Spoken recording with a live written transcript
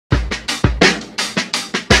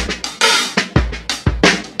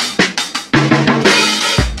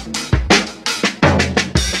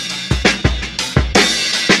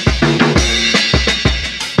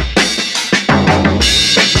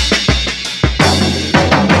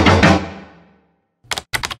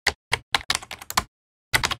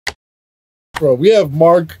Bro, we have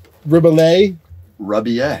Marc Rebillet.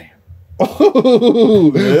 Rebillet.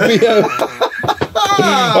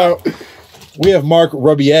 We have Marc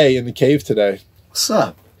Rebillet in the cave today. What's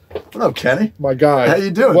up? What up, Kenny? My guy. How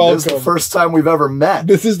you doing? Welcome. This is the first time we've ever met.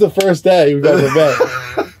 This is the first day we've ever met.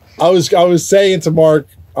 I was saying to Mark,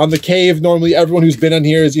 on the cave, normally everyone who's been on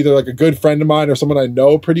here is either like a good friend of mine or someone I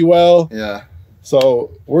know pretty well. Yeah.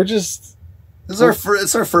 So we're just... It's our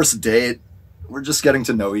first date. We're just getting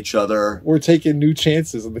to know each other. We're taking new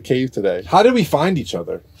chances in the cave today. How did we find each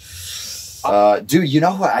other? Dude, you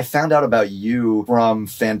know what? I found out about you from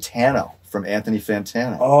Fantano. From Anthony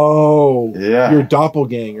Fantano. Oh, yeah. Your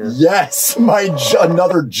doppelganger. Yes,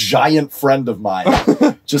 another giant friend of mine.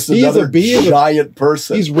 Just another giant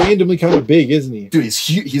person. He's randomly kind of big, isn't he? Dude,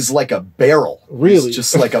 he's like a barrel. Really? He's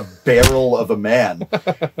just like a barrel of a man.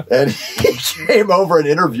 And he came over and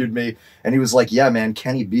interviewed me, and he was like, "Yeah, man,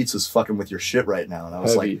 Kenny Beats is fucking with your shit right now." And I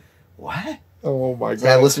was like, "What?" Oh my god!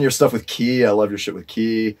 Yeah, I listen to your stuff with Key. I love your shit with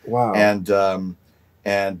Key. Wow. And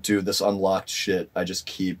dude, this unlocked shit, I just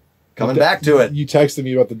keep coming back to it. You texted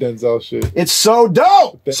me about the Denzel shit. It's so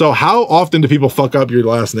dope. So how often do people fuck up your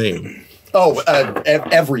last name? Oh,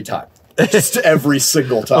 every time. Just every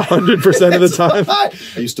single time. 100% of the time? I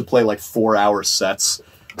used to play like 4-hour sets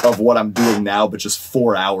of what I'm doing now, but just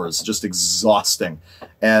 4 hours, just exhausting.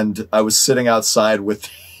 And I was sitting outside with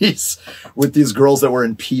these girls that were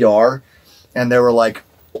in PR, and they were like,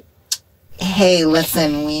 "Hey,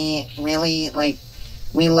 listen, we really,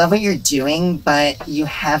 we love what you're doing, but you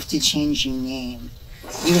have to change your name.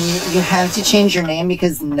 You have to change your name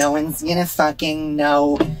because no one's gonna fucking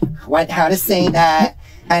know how to say that,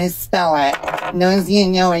 how to spell it. No one's gonna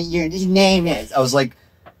know what your name is." I was like,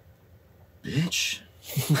 "Bitch."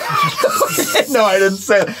 No, I didn't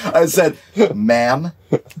say it. I said, "Ma'am,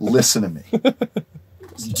 listen to me.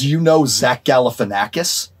 Do you know Zach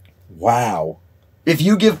Galifianakis? Wow. If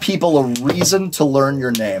you give people a reason to learn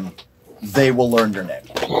your name, they will learn your name."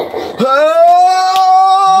 That's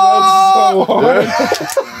so hard.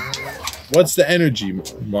 What's the energy,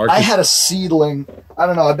 Mark? I had a seedling. I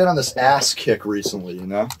don't know. I've been on this ass kick recently, you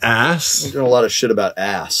know? Ass? I'm doing a lot of shit about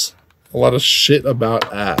ass. A lot of shit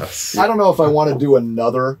about ass. I don't know if I want to do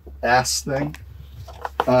another ass thing.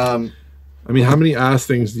 I mean, how many ass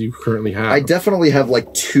things do you currently have? I definitely have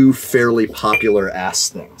like 2 fairly popular ass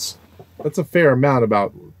things. That's a fair amount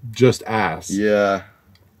about just ass. Yeah.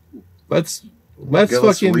 Let's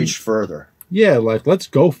fucking reach further. Yeah, let's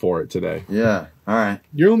go for it today. Yeah. All right.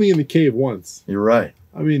 You're only in the cave once. You're right.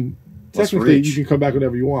 I mean, technically you can come back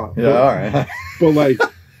whenever you want. Yeah, all right. But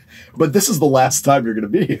but this is the last time you're going to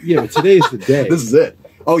be here. Yeah, but today's the day. This is it.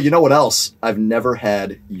 Oh, you know what else? I've never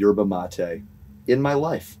had yerba mate in my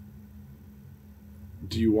life.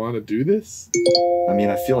 Do you want to do this? I mean,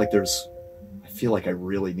 I feel like I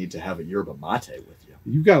really need to have a yerba mate with you.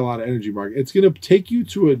 You've got a lot of energy, Mark. It's going to take you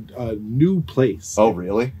to a new place. Oh,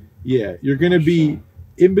 really? Yeah. You're going to be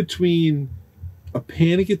in between a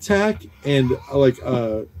panic attack and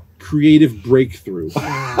a creative breakthrough.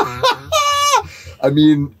 I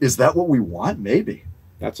mean, is that what we want? Maybe.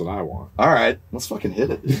 That's what I want. All right. Let's fucking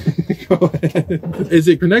hit it. Go ahead. Is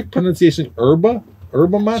it correct pronunciation yerba?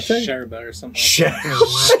 Yerba mate? Sherba or something.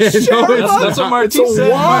 That's what Martin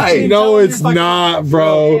said. Why? No, it's not,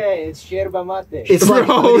 bro. Yeah, it's yerba mate. It's like,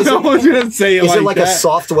 no one's gonna say it is like it like that. a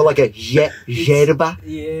soft one, like a yerba?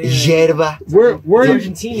 Yeah. Yerba. Where It's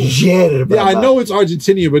Argentinian. Yerba. Yeah, I know it's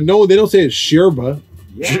Argentinian, but no, they don't say it's sherba.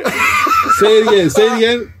 Yeah. Say it again. Say it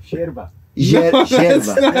again. Sherba. No, that's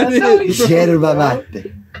not it. Yerba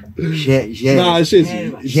mate. Nah, it's just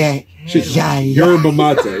yerba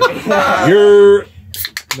mate.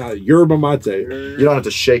 Yerba mate. You don't have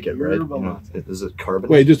to shake it, right? Yerba mate. Is it carbon?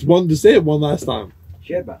 Wait, just say it one last time.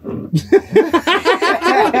 Sherba.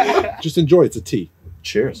 Just enjoy. It's a tea.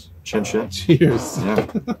 Cheers. Chin chin. Cheers. Yeah.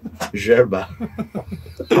 Yerba.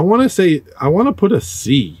 I want to put a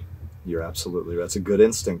C. You're absolutely right. It's a good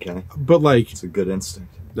instinct, Kenny. But It's a good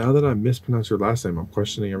instinct. now that I mispronounced your last name, I'm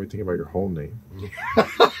questioning everything about your whole name.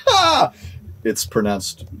 It's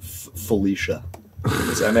pronounced Felicia.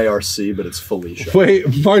 It's M-A-R-C, but it's Felicia. Wait,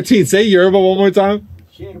 Martine, say yerba one more time.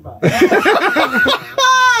 Sherba.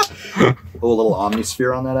 Oh, a little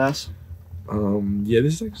omnisphere on that ass? Yeah,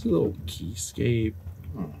 this is actually a little keyscape.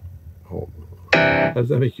 Hold on. How does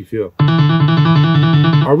that make you feel?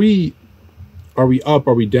 Are we up?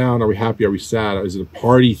 Are we down? Are we happy? Are we sad? Is it a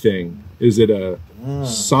party thing? Is it a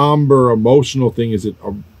somber, emotional thing? Is it?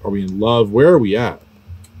 Are we in love? Where are we at?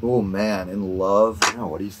 Oh man, in love? No,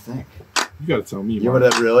 what do you think? You gotta tell me. You want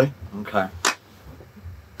that really? Okay.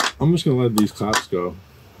 I'm just gonna let these claps go.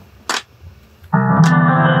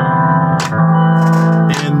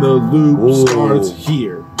 And And the loop Ooh. starts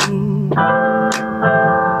here.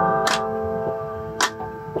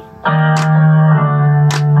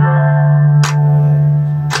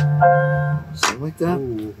 Something like that.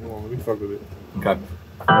 Ooh, hold on, let me fuck with it. Okay.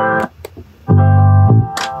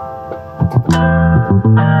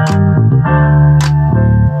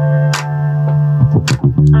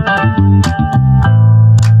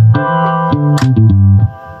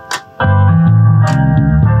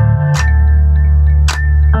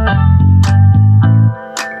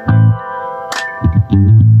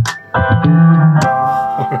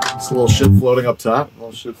 It's a little shit floating up top. A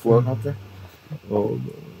little shit floating up there. Oh,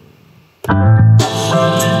 no.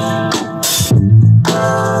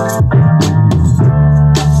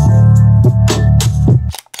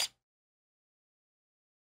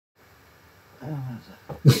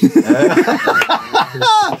 In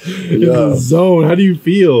the zone. How do you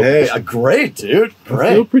feel? Hey, great, dude. I feel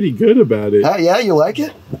Great. pretty good about it. Yeah, you like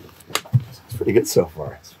it? It's pretty good so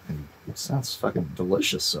far. It sounds fucking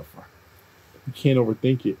delicious so far. You can't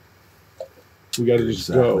overthink it. We gotta You're just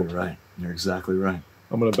exactly go. right. You're exactly right.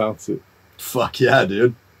 I'm gonna bounce it. Fuck yeah,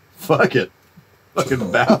 dude. Fuck it.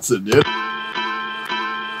 Fucking bounce it, dude.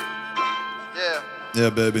 Yeah,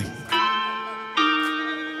 baby.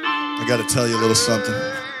 I gotta tell you a little something.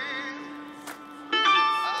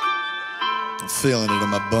 I'm feeling it in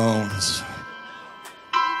my bones.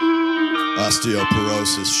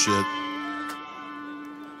 Osteoporosis shit.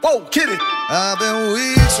 Whoa, kitty! I've been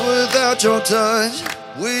weeks without your touch,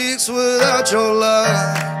 weeks without your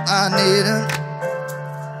love. I need it.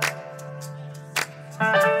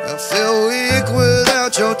 I feel weak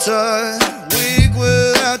without your touch, weak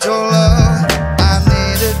without your love. I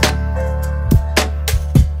need it.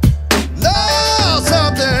 Now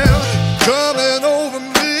something coming over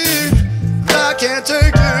me, and I can't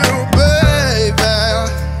take you, baby.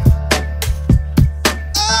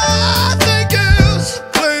 I think it's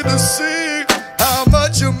plain to see how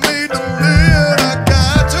much you mean to me, and I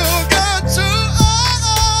got to,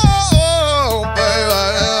 oh, baby,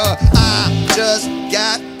 I just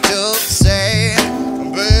got to say,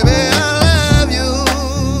 baby, I love you.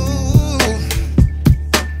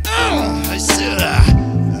 I said,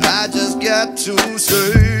 I just got to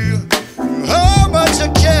say how much I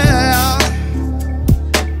care.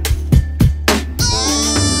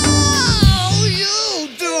 Oh, you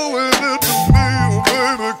doing it to me,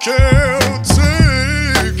 baby, can't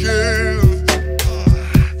take it.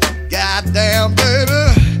 Goddamn, baby,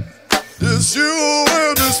 it's you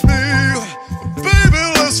and it's me. Baby,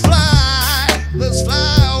 let's fly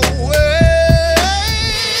away.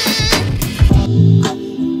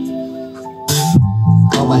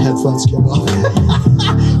 All my headphones came off.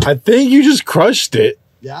 I think you just crushed it.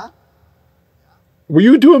 Yeah? Were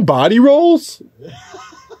you doing body rolls?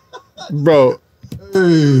 Bro.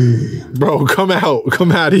 Bro, come out.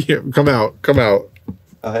 Come out of here. Come out. Come out.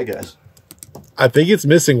 Oh, hey, guys. I think it's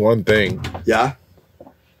missing one thing. Yeah?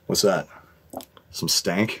 What's that? Some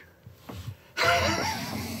stank?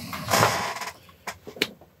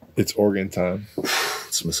 It's organ time.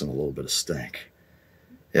 It's missing a little bit of stank.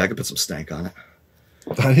 Yeah, I could put some stank on it.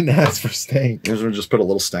 I didn't ask for stank. You guys want to just put a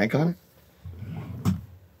little stank on it?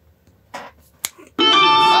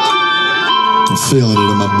 I'm feeling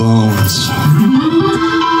it in my bones.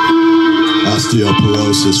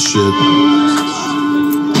 Osteoporosis shit.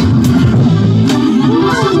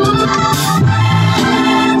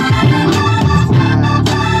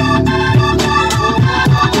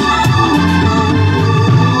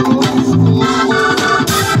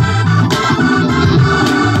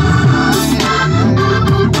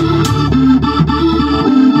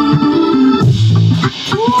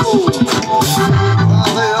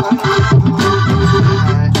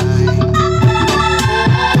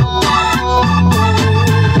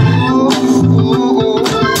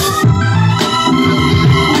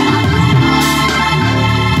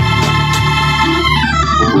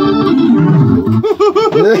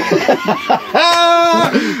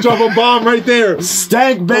 Drop a bomb right there.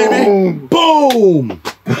 Stank, baby! Boom.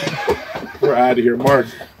 We're out of here, Mark.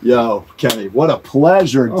 Yo, Kenny, what a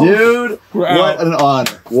pleasure, dude. We're What out. an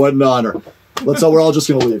honor. What an honor. We're all just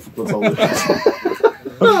gonna leave. Let's all leave.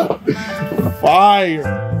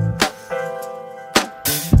 Fire.